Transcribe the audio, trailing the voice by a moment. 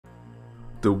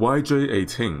The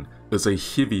YJ-18 is a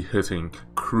heavy-hitting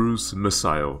cruise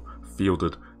missile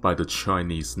fielded by the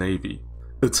Chinese Navy.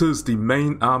 It is the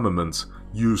main armament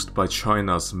used by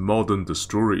China's modern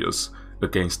destroyers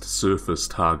against surface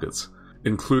targets,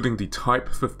 including the Type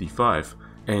 55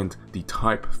 and the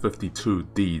Type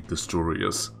 52D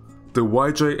destroyers. The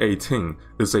YJ-18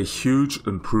 is a huge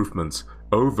improvement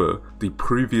over the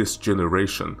previous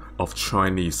generation of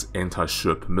Chinese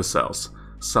anti-ship missiles,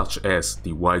 such as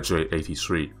the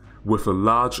YJ-83, with a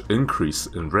large increase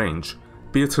in range,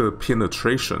 better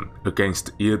penetration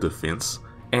against air defense,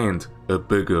 and a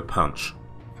bigger punch.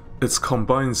 It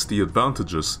combines the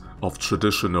advantages of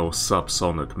traditional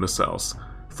subsonic missiles,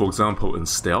 for example in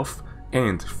stealth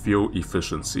and fuel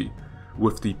efficiency,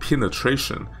 with the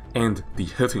penetration and the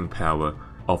hitting power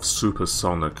of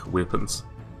supersonic weapons.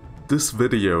 This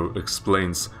video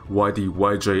explains why the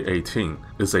YJ-18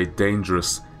 is a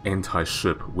dangerous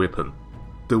anti-ship weapon.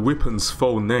 The weapon's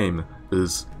full name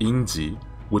is Yingji,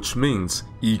 which means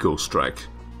Eagle Strike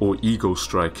or Eagle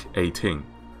Strike 18.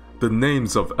 The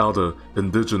names of other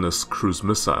indigenous cruise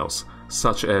missiles,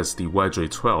 such as the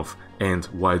YJ-12 and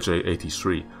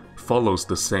YJ-83, follows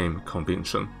the same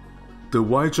convention. The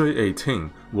YJ-18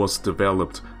 was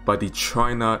developed by the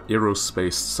China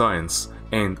Aerospace Science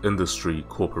and Industry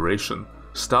Corporation,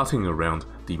 starting around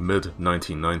the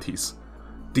mid-1990s.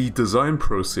 The design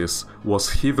process was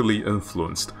heavily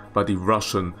influenced by the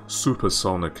Russian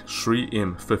supersonic Shri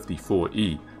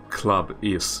M54E Club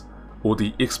S, or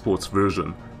the export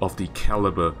version of the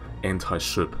Kalibr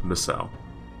anti-ship missile.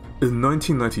 In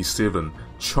 1997,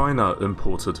 China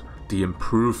imported the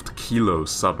improved Kilo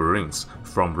submarines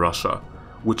from Russia,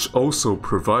 which also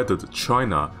provided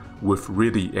China with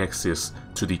ready access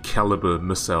to the Kalibr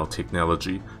missile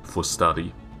technology for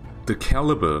study. The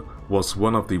Kalibr was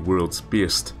one of the world's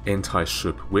best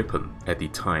anti-ship weapon at the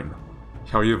time.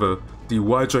 However, the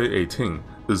YJ-18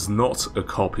 is not a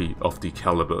copy of the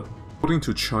Kalibr. According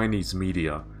to Chinese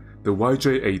media, the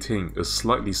YJ-18 is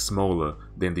slightly smaller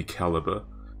than the Kalibr,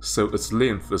 so its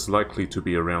length is likely to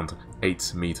be around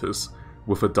 8 meters,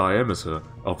 with a diameter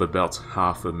of about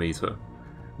half a meter.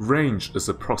 Range is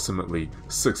approximately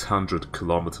 600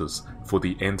 kilometers for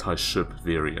the anti-ship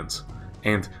variant,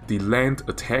 and the land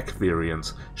attack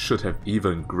variant should have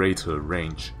even greater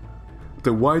range.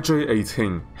 The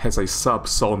YJ-18 has a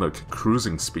subsonic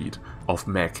cruising speed of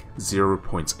Mach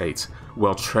 0.8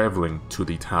 while traveling to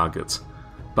the target,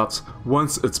 but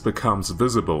once it becomes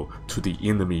visible to the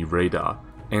enemy radar,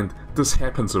 and this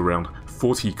happens around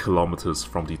 40 kilometers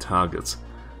from the target,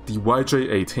 the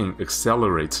YJ-18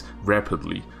 accelerates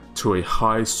rapidly to a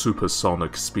high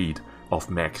supersonic speed of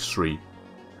Mach 3.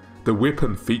 The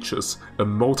weapon features a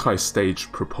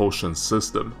multi-stage propulsion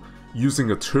system using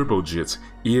a turbojet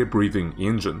air-breathing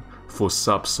engine for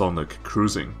subsonic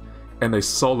cruising, and a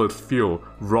solid-fuel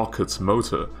rocket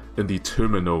motor in the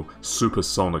terminal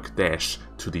supersonic dash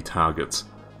to the target.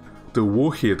 The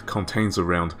warhead contains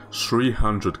around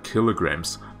 300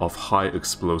 kilograms of high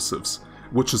explosives,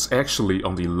 which is actually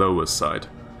on the lower side.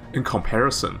 In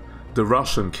comparison, the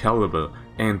Russian Kalibr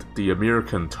and the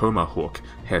American Tomahawk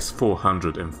has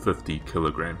 450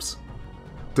 kilograms.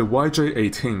 The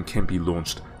YJ-18 can be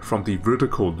launched from the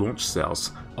vertical launch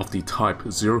cells of the Type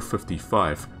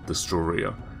 055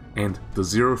 destroyer and the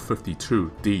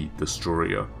 052D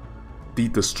destroyer. The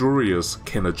destroyers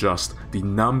can adjust the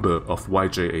number of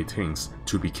YJ-18s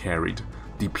to be carried,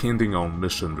 depending on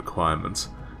mission requirements,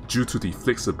 due to the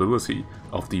flexibility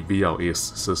of the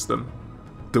VLS system.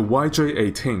 The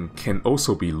YJ-18 can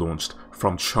also be launched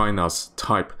from China's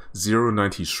Type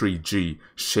 093G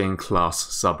Shang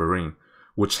class submarine,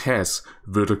 which has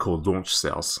vertical launch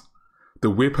cells. The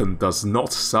weapon does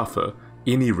not suffer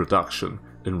any reduction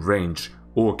in range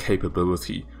or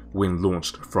capability when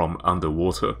launched from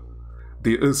underwater.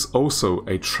 There is also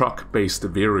a truck-based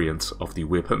variant of the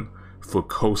weapon for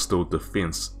coastal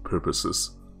defense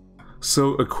purposes.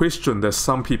 So a question that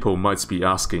some people might be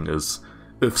asking is,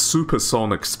 if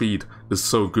supersonic speed is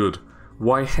so good,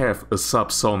 why have a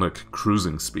subsonic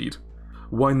cruising speed?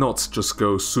 Why not just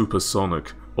go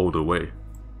supersonic all the way?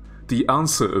 The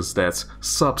answer is that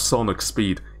subsonic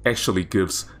speed actually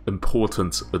gives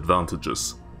important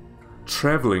advantages.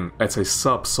 Traveling at a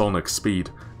subsonic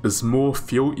speed is more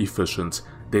fuel efficient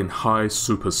than high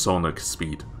supersonic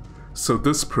speed, so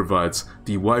this provides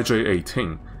the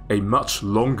YJ-18 a much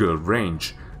longer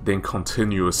range than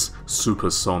continuous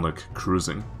supersonic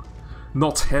cruising.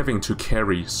 Not having to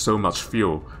carry so much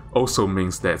fuel also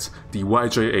means that the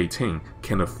YJ-18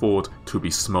 can afford to be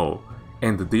small,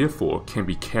 and therefore can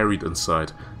be carried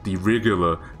inside the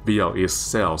regular VLS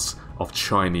cells of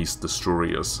Chinese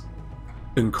destroyers.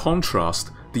 In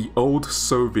contrast, The old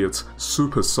Soviet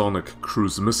supersonic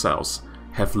cruise missiles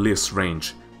have less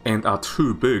range and are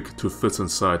too big to fit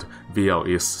inside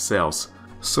VLS cells,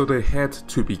 so they had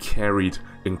to be carried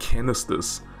in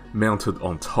canisters mounted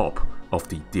on top of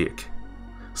the deck.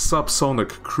 Subsonic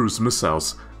cruise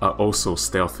missiles are also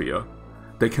stealthier.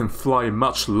 They can fly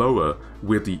much lower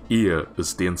where the air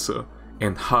is denser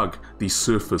and hug the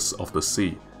surface of the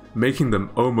sea, making them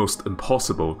almost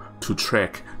impossible to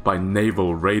track by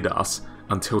naval radars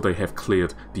until they have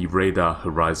cleared the radar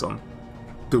horizon.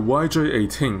 The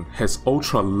YJ-18 has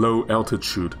ultra-low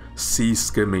altitude sea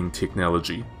skimming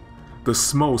technology. The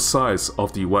small size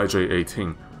of the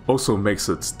YJ-18 also makes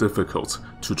it difficult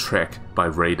to track by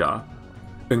radar.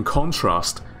 In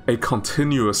contrast, a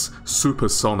continuous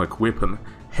supersonic weapon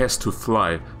has to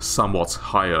fly somewhat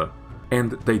higher,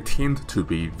 and they tend to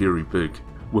be very big,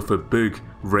 with a big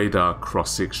radar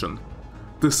cross-section.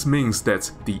 This means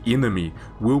that the enemy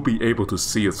will be able to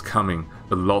see it coming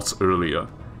a lot earlier,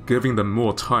 giving them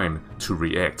more time to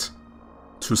react.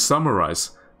 To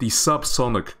summarize, the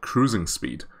subsonic cruising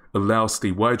speed allows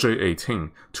the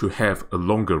YJ-18 to have a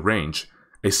longer range,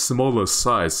 a smaller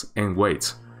size and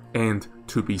weight, and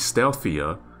to be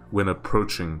stealthier when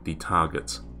approaching the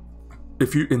target.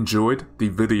 If you enjoyed the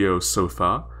video so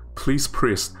far, please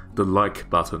press the like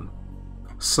button.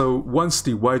 So once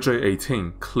the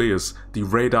YJ-18 clears the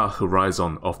radar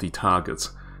horizon of the target,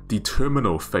 the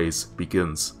terminal phase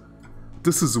begins.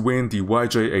 This is when the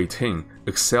YJ-18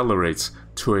 accelerates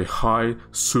to a high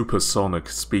supersonic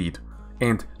speed,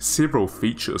 and several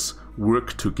features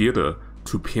work together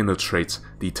to penetrate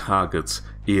the target's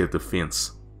air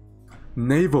defense.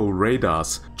 Naval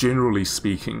radars, generally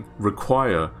speaking,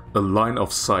 require a line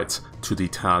of sight to the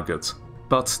target,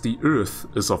 but the Earth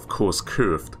is of course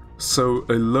curved, so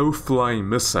a low-flying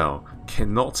missile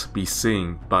cannot be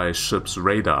seen by a ship's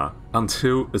radar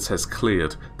until it has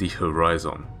cleared the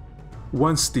horizon.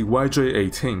 Once the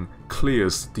YJ-18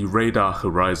 clears the radar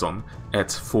horizon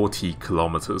at 40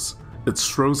 kilometers, it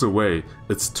throws away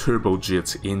its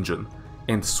turbojet engine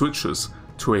and switches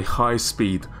to a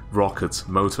high-speed rocket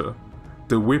motor.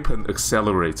 The weapon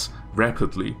accelerates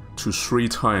rapidly to 3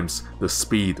 times the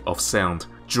speed of sound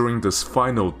during this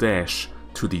final dash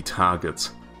to the target.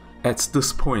 At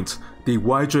this point, the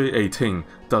YJ-18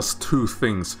 does 2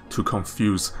 things to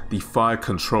confuse the fire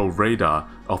control radar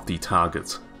of the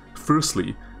target.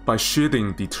 Firstly, by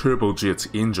shedding the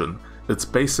turbojet engine, it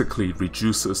basically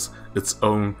reduces its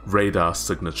own radar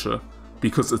signature,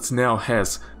 because it now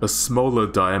has a smaller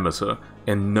diameter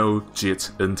and no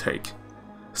jet intake.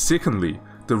 Secondly,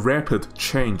 the rapid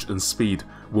change in speed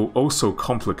will also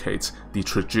complicate the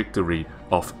trajectory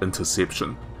of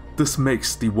interception. This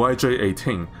makes the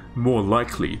YJ-18 more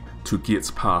likely to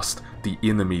get past the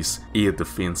enemy's air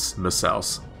defense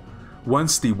missiles.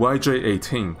 Once the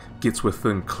YJ-18 gets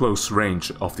within close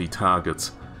range of the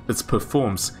target, it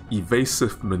performs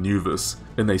evasive maneuvers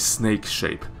in a snake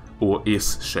shape or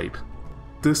S shape.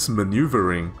 This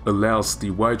maneuvering allows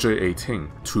the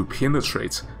YJ-18 to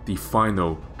penetrate the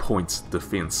final point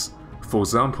defense, for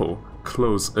example,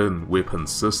 close-in weapon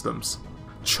systems.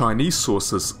 Chinese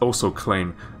sources also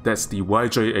claim that the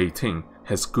YJ-18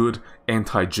 has good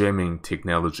anti-jamming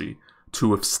technology to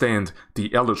withstand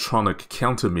the electronic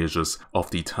countermeasures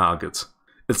of the target.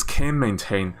 It can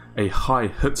maintain a high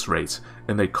hit rate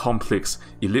in a complex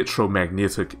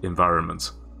electromagnetic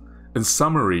environment. In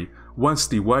summary, once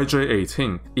the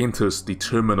YJ-18 enters the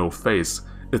terminal phase,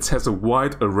 it has a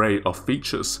wide array of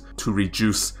features to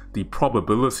reduce the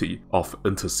probability of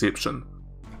interception.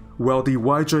 While the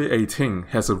YJ-18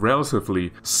 has a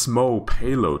relatively small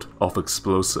payload of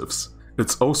explosives,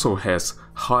 it also has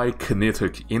high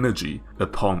kinetic energy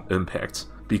upon impact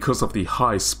because of the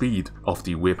high speed of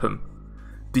the weapon.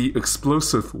 The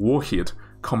explosive warhead,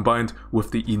 combined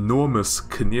with the enormous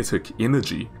kinetic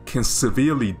energy, can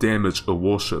severely damage a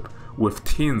warship with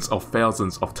tens of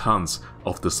thousands of tons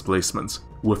of displacement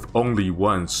with only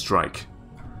one strike.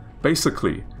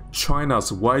 Basically,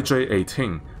 China's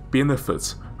YJ-18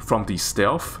 benefits from the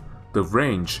stealth, the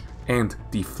range, and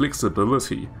the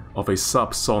flexibility of a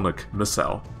subsonic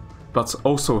missile, but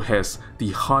also has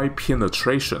the high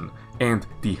penetration and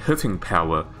the hitting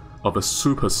power of a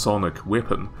supersonic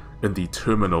weapon in the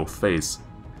terminal phase.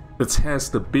 It has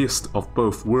the best of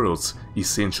both worlds,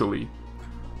 essentially.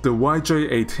 The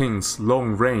YJ-18's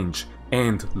long range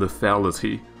and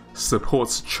lethality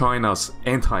supports China's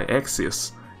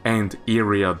anti-access and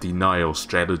area denial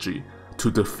strategy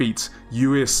to defeat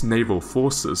US naval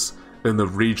forces in a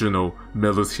regional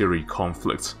military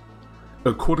conflict.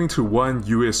 According to one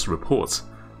US report,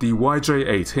 the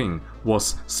YJ-18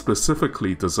 was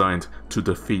specifically designed to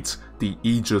defeat the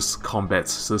Aegis combat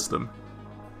system.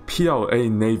 PLA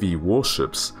Navy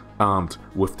warships armed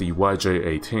with the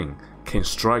YJ-18 can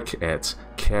strike at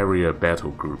carrier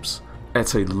battle groups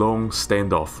at a long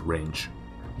standoff range,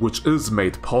 which is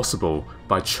made possible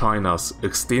by China's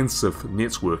extensive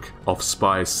network of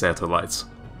spy satellites.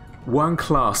 One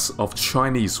class of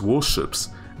Chinese warships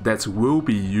that will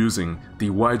be using the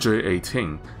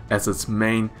YJ-18 as its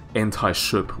main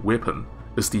anti-ship weapon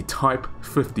is the Type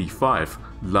 55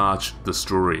 large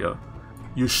destroyer.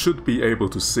 You should be able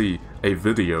to see a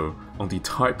video on the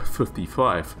Type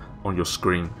 55 on your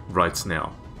screen right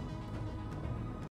now.